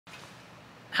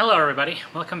Hello everybody,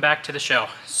 welcome back to the show.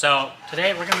 So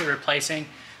today we're going to be replacing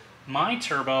my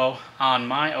turbo on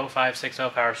my 0560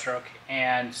 Power Stroke.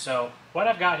 And so what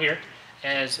I've got here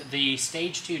is the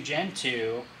Stage 2 Gen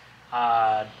 2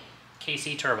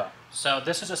 KC turbo. So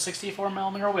this is a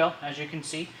 64mm wheel, as you can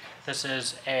see. This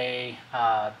is a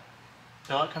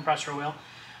billet compressor wheel.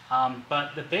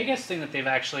 But the biggest thing that they've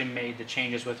actually made the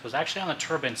changes with was actually on the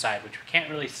turbine side, which we can't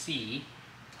really see.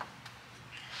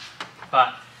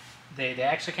 But they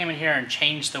actually came in here and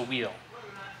changed the wheel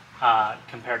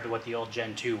compared to what the old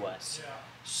Gen 2 was.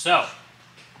 So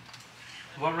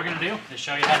what we're going to do is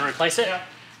show you how to replace it.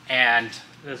 And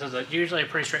this is usually a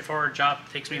pretty straightforward job.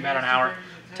 It takes me about an hour.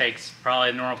 It takes probably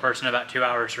a normal person about 2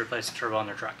 hours to replace the turbo on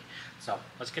their truck. So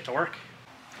let's get to work.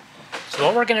 So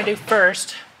what we're going to do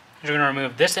first is we're going to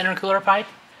remove this intercooler pipe.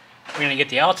 We're going to get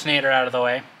the alternator out of the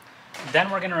way.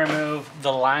 Then we're going to remove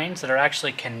the lines that are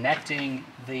actually connecting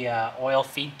the oil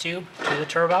feed tube to the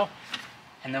turbo.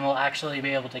 And then we'll actually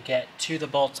be able to get to the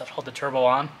bolts that hold the turbo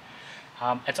on.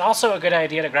 It's also a good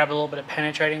idea to grab a little bit of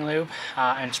penetrating lube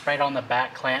and spray it on the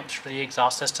back clamps for the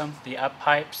exhaust system, the up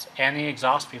pipes, and the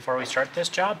exhaust before we start this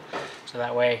job. So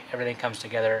that way everything comes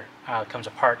together, comes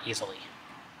apart easily.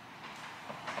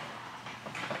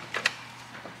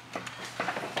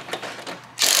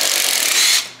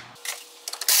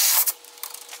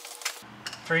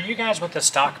 For you guys with the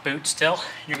stock boot still,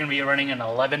 you're going to be running an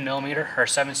 11mm or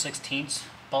 7/16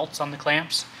 bolts on the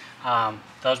clamps.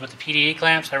 Those with the PDE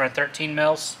clamps, I run 13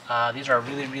 mils. These are a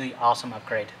really awesome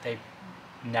upgrade. They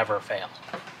never fail.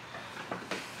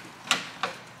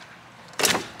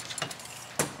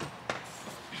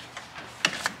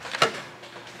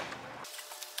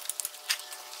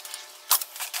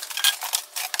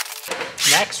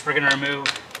 Next, we're going to remove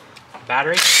the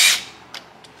battery,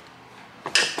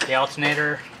 the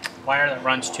alternator wire that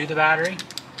runs to the battery.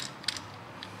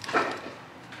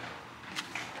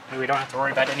 We don't have to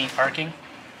worry about any arcing.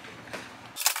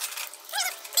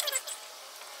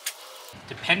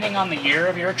 Depending on the year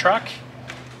of your truck,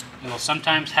 you will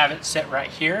sometimes have it sit right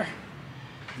here.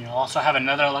 You'll also have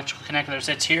another electrical connector that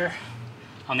sits here.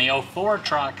 On the 04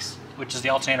 trucks, which is the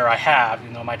alternator I have,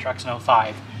 even though my truck's an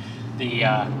 05, the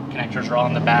connectors are all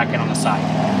on the back and on the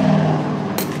side.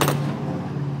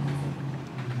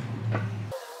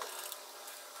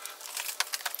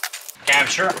 I'm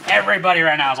sure everybody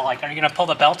right now is like, are you going to pull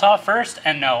the belt off first?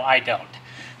 And no, I don't.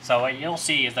 So what you'll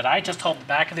see is that I just hold the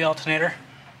back of the alternator,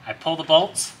 I pull the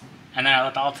bolts, and then I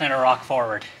let the alternator rock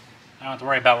forward. I don't have to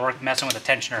worry about messing with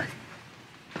the tensioner.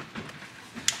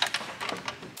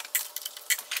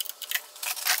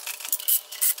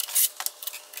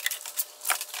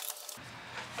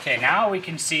 Okay, now we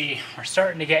can see we're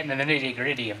starting to get into the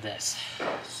nitty-gritty of this.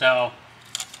 So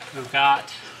we've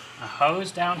got a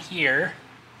hose down here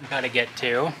we've got to get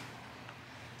to.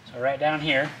 So right down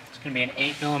here, it's going to be an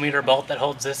 8mm bolt that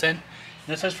holds this in.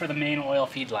 This is for the main oil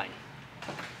feed line.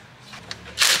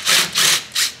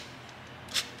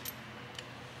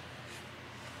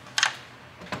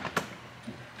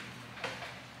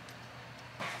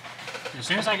 As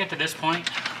soon as I get to this point,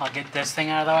 I'll get this thing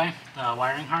out of the way, the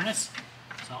wiring harness.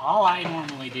 So all I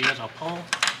normally do is I'll pull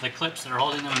the clips that are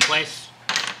holding them in place.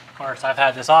 Of course, I've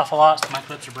had this off a lot, so my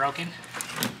clips are broken.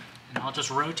 And I'll just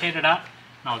rotate it up,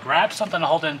 and I'll grab something to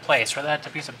hold it in place, whether that's a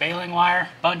piece of baling wire,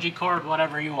 bungee cord,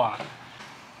 whatever you want.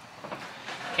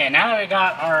 Okay, now that we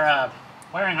got our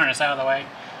wiring harness out of the way,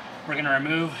 we're going to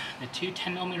remove the two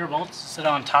 10mm bolts that sit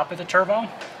on top of the turbo.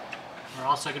 We're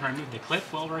also going to remove the clip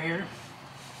while we're here.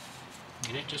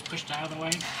 Get it just pushed out of the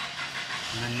way.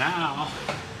 And then now,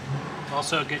 it's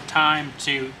also a good time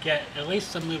to get at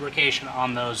least some lubrication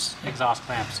on those exhaust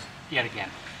clamps yet again.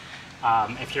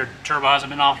 If your turbo hasn't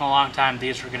been off in a long time,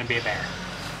 these are going to be a bear.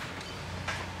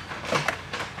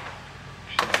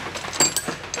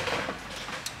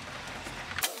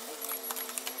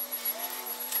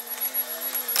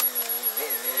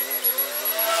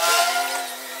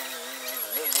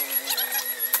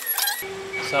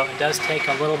 So it does take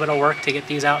a little bit of work to get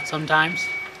these out sometimes.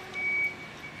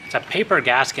 It's a paper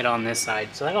gasket on this side,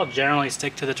 so that'll generally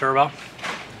stick to the turbo.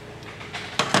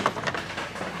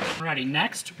 Alrighty,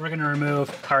 next we're going to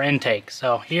remove our intake.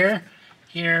 So here,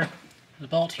 the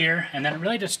bolt here, and then it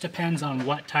really just depends on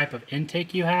what type of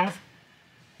intake you have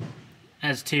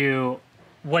as to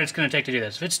what it's going to take to do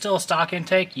this. If it's still a stock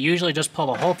intake, you usually just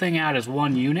pull the whole thing out as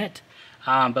one unit.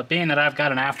 But being that I've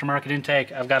got an aftermarket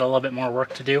intake, I've got a little bit more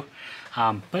work to do.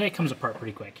 But it comes apart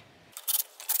pretty quick.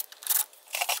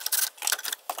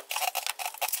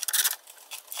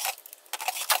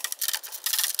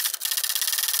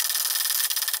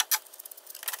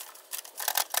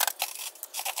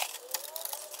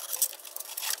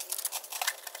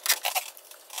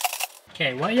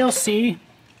 Okay, what you'll see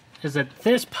is that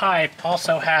this pipe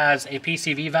also has a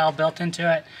PCV valve built into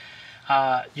it.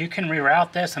 You can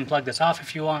reroute this and plug this off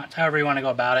if you want, however you want to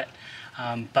go about it.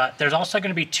 But there's also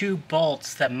going to be 2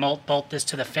 bolts that bolt this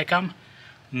to the FICM.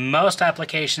 Most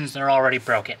applications, they're already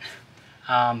broken.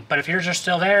 But if yours are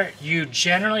still there, you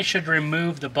generally should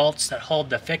remove the bolts that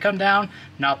hold the FICM down,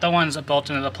 not the ones that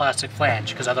bolt into the plastic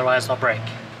flange, because otherwise they'll break.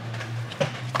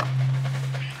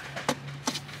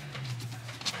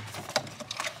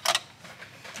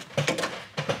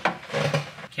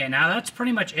 Okay, now that's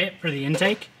pretty much it for the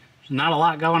intake. There's not a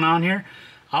lot going on here.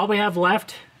 All we have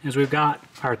left is we've got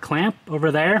our clamp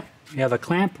over there. We have a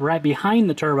clamp right behind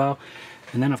the turbo.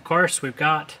 And then of course we've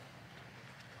got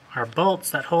our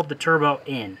bolts that hold the turbo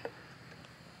in.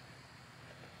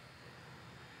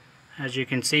 As you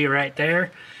can see right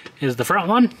there is the front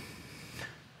one.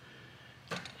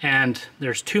 And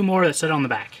there's 2 more that sit on the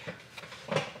back.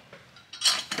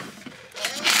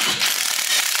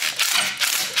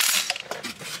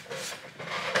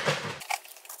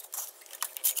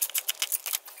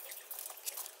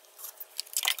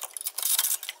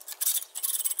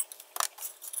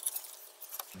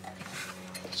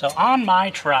 So on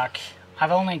my truck,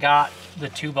 I've only got the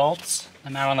 2 bolts, the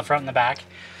mount on the front and the back,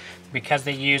 because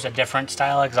they use a different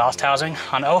style exhaust housing.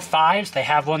 On 05s, they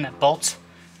have one that bolts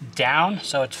down,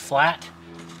 so it's flat,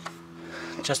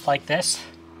 just like this.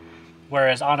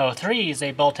 Whereas on 03s,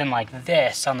 they bolt in like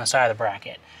this on the side of the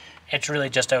bracket. It's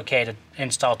really just okay to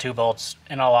install 2 bolts.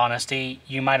 In all honesty,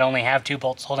 you might only have 2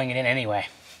 bolts holding it in anyway.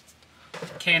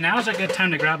 Okay, now's a good time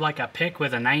to grab like a pick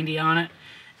with a 90 on it.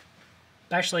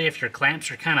 Especially if your clamps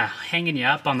are kind of hanging you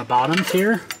up on the bottoms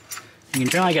here. You can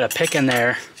generally get a pick in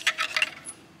there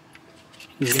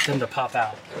and get them to pop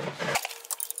out.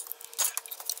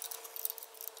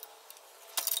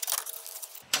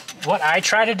 What I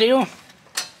try to do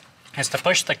is to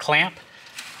push the clamp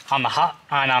on the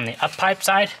on the up pipe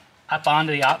side up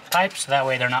onto the up pipe, so that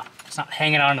way it's not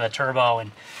hanging onto the turbo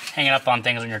and hanging up on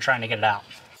things when you're trying to get it out.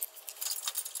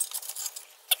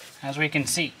 As we can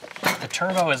see, the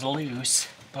turbo is loose,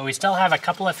 but we still have a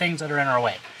couple of things that are in our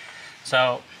way.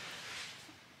 So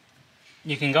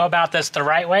you can go about this the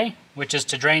right way, which is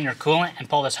to drain your coolant and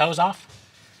pull this hose off.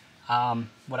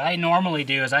 What I normally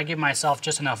do is I give myself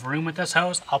just enough room with this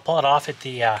hose. I'll pull it off at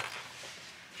the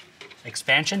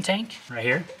expansion tank right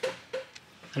here,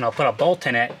 and I'll put a bolt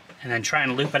in it and then try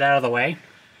and loop it out of the way.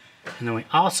 And then we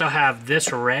also have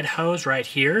this red hose right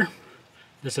here.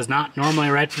 This is not normally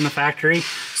red from the factory.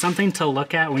 Something to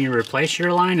look at when you replace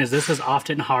your line is this is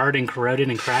often hard and corroded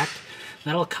and cracked.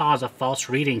 That'll cause a false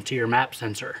reading to your map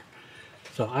sensor.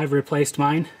 So I've replaced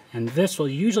mine, and this will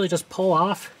usually just pull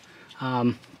off,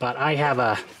 but I have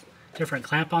a different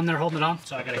clamp on there holding it on,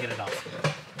 so I gotta get it off.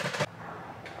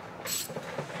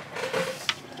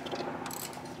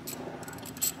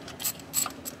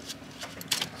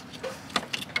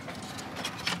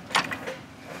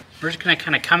 We're just gonna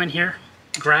kind of come in here,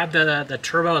 grab the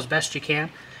turbo as best you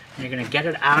can, and you're going to get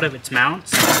it out of its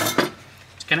mounts.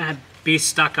 It's going to be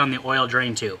stuck on the oil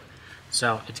drain tube.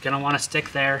 So it's going to want to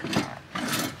stick there,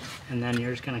 and then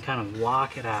you're just going to kind of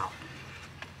walk it out.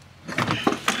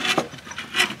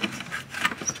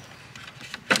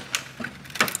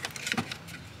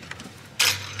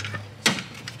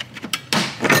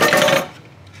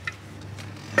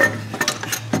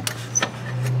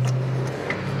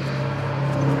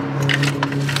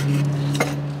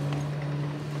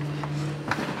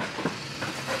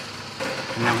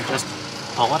 And then we just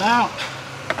pull it out.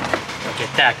 Look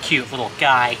at that cute little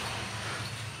guy.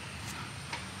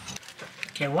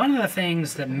 Okay, one of the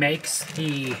things that makes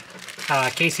the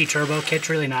KC Turbo kits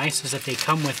really nice is that they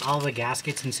come with all the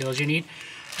gaskets and seals you need,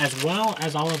 as well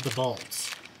as all of the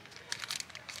bolts.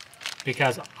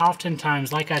 Because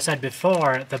oftentimes, like I said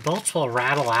before, the bolts will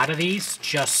rattle out of these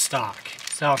just stock.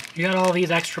 So you got all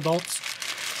these extra bolts,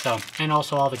 and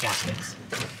also all the gaskets.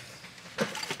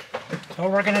 So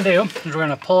what we're going to do is we're going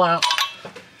to pull out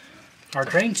our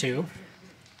drain tube,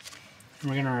 and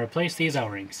we're going to replace these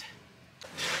O-rings.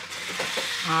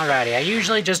 Alrighty, I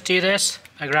usually just do this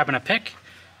by grabbing a pick,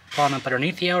 pulling up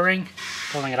underneath the O-ring,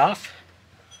 pulling it off,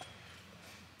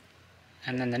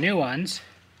 and then the new ones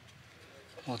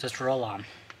will just roll on.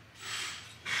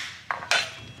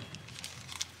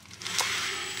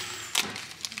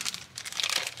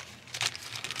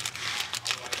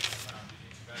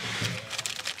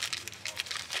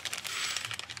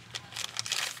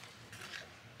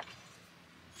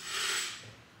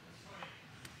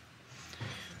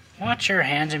 Watch your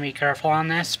hands and be careful on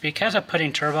this. Because of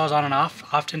putting turbos on and off,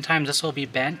 oftentimes this will be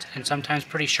bent and sometimes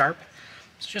pretty sharp,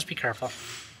 so just be careful.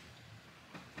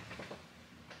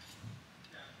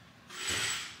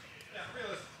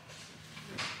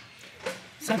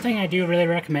 Something I do really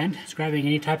recommend is grabbing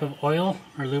any type of oil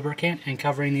or lubricant and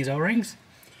covering these O-rings.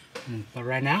 But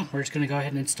right now, we're just going to go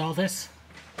ahead and install this.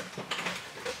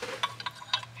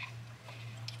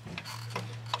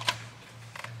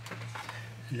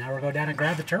 And now we'll go down and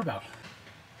grab the turbo.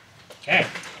 Okay,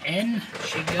 in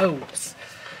she goes.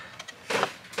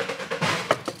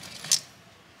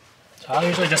 So I'll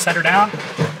usually just set her down,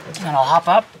 and then I'll hop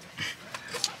up.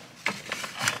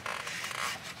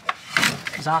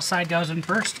 Exhaust side goes in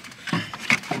first.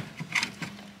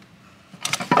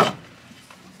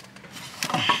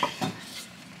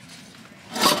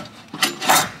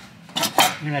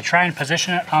 I'm going to try and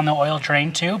position it on the oil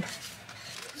drain tube.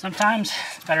 Sometimes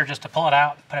it's better just to pull it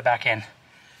out, put it back in,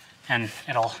 and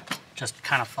it'll just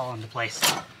kind of fall into place,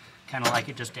 kind of like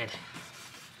it just did.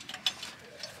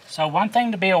 So one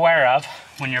thing to be aware of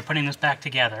when you're putting this back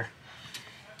together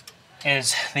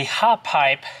is the hot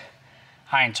pipe,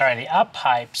 the up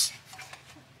pipes,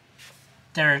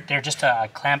 they're just a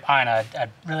clamp on a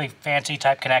really fancy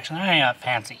type connection. They're not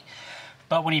fancy,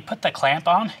 but when you put the clamp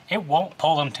on, it won't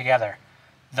pull them together.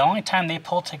 The only time they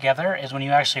pull together is when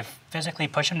you actually physically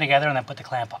push them together and then put the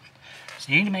clamp on.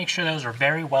 So you need to make sure those are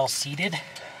very well seated.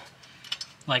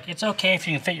 Like, it's okay if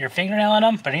you can fit your fingernail in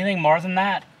them, but anything more than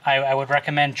that, I would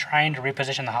recommend trying to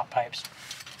reposition the hot pipes.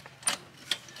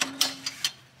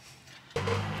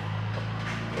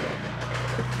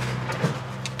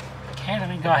 Okay, let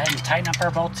me go ahead and tighten up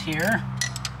our bolts here.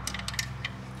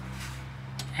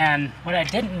 And what I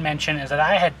didn't mention is that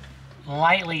I had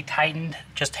lightly tightened,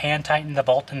 just hand tightened the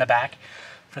bolt in the back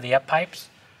for the up pipes.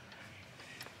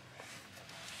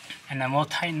 And then we'll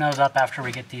tighten those up after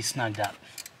we get these snugged up.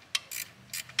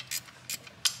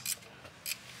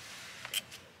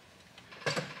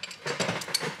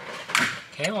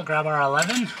 Okay, we'll grab our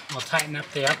 11, we'll tighten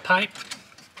up the up pipe.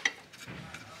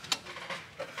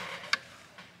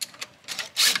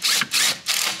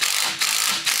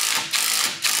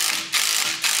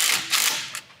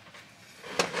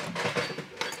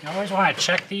 You always want to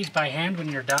check these by hand when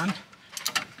you're done.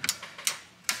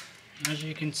 As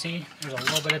you can see, there's a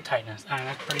little bit of tightness.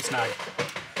 That's pretty snug.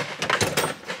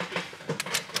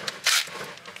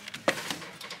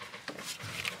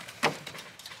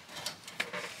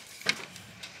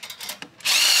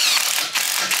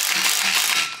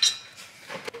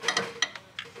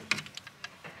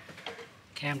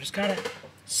 Okay, I'm just got it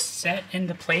set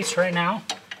into place right now.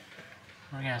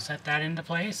 We're going to set that into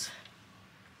place.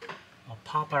 We'll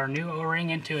pop our new O-ring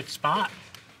into its spot.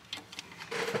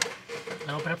 A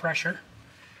little bit of pressure.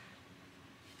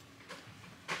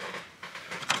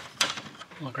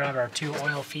 We'll grab our 2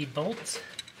 oil feed bolts.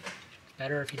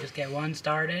 Better if you just get one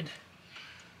started.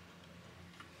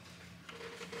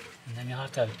 And then you'll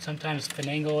have to sometimes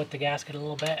finagle with the gasket a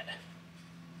little bit.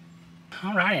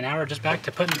 Alrighty, now we're just back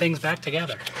to putting things back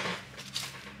together.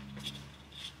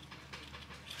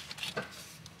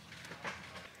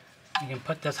 You can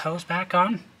put this hose back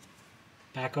on,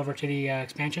 back over to the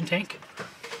expansion tank.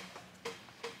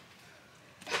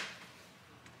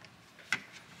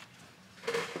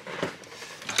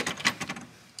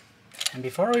 And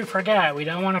before we forget, we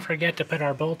don't want to forget to put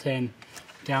our bolt in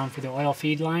down for the oil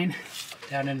feed line,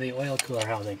 down into the oil cooler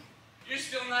housing. You're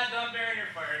still not done bearing your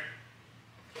fire.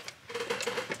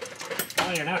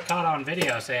 Oh, you're not caught on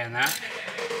video saying that.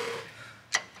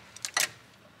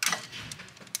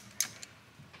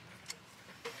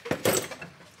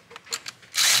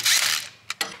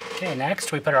 Okay,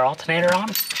 next we put our alternator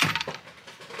on.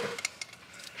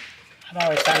 I've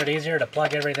always found it easier to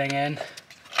plug everything in,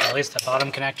 at least the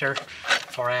bottom connector,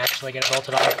 before I actually get it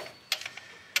bolted on.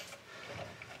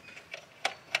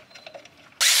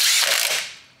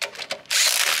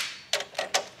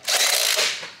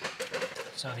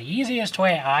 So the easiest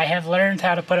way I have learned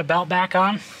how to put a belt back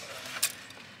on,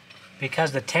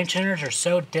 because the tensioners are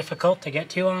so difficult to get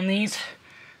to on these,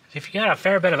 if you got a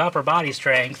fair bit of upper body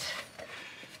strength,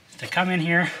 to come in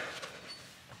here,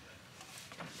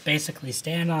 basically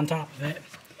stand on top of it,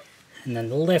 and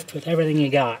then lift with everything you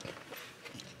got.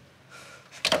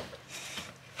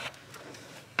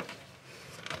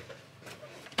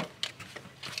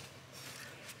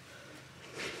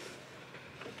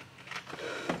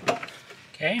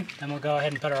 Okay, then we'll go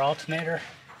ahead and put our alternator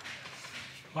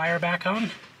wire back on.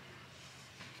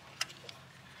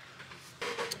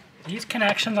 These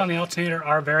connections on the alternator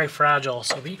are very fragile,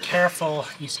 so be careful.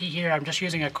 You see here, I'm just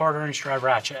using a 1/4 inch drive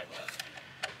ratchet.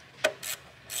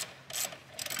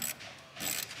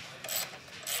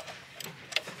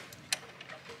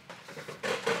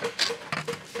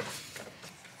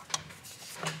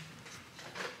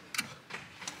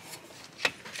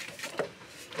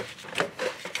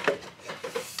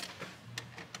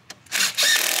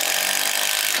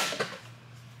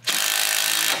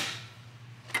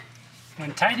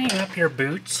 tightening up your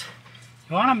boots,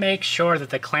 you want to make sure that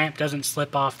the clamp doesn't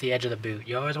slip off the edge of the boot.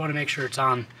 You always want to make sure it's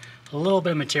on a little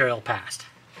bit of material past.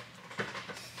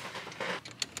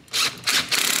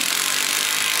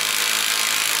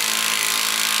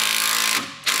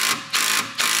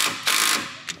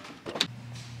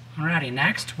 Alrighty,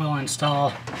 next we'll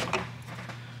install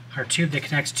our tube that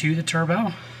connects to the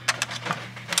turbo.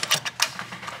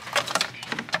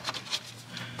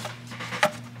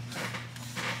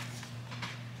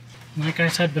 Like I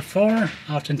said before,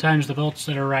 oftentimes the bolts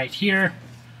that are right here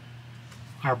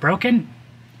are broken,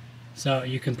 so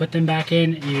you can put them back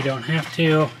in. You don't have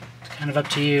to. It's kind of up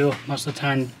to you. Most of the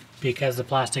time, because the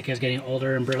plastic is getting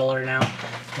older and brittler now,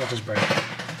 they'll just break.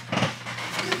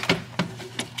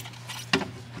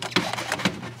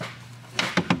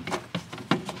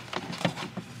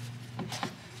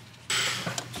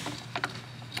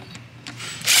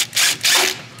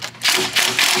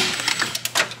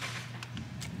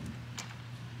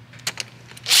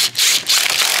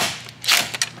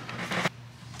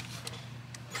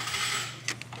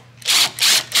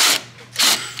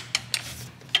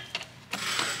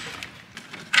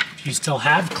 If you still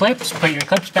have clips, put your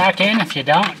clips back in. If you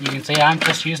don't, you can see I'm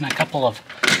just using a couple of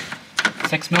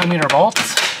 6mm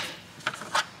bolts.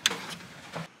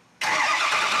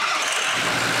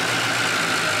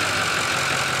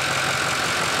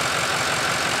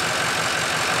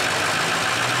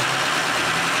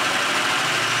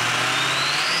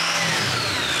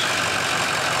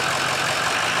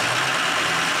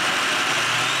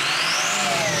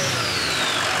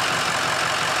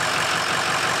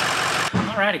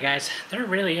 Alrighty guys, there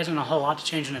really isn't a whole lot to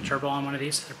change in a turbo on one of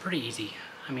these. They're pretty easy.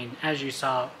 I mean, as you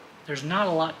saw, there's not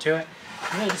a lot to it.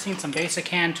 You really just need some basic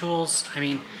hand tools. I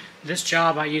mean, this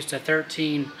job I used a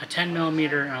 13, a 10mm,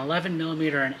 an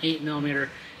 11mm, an 8mm,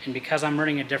 and because I'm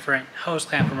running a different hose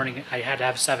clamp, I had to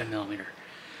have 7mm.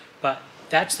 But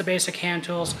that's the basic hand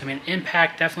tools. I mean,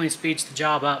 impact definitely speeds the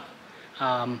job up.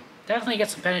 Definitely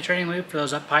get some penetrating loop for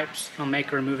those up pipes. It'll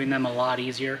make removing them a lot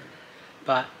easier.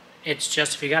 But it's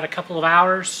just, if you got a couple of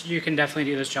hours, you can definitely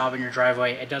do this job in your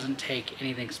driveway. It doesn't take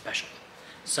anything special.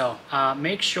 So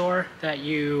make sure that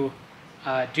you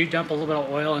do dump a little bit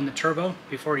of oil in the turbo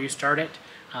before you start it.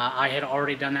 I had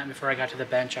already done that before I got to the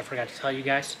bench. I forgot to tell you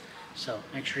guys. So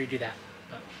make sure you do that.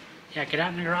 But yeah, get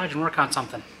out in the garage and work on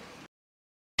something.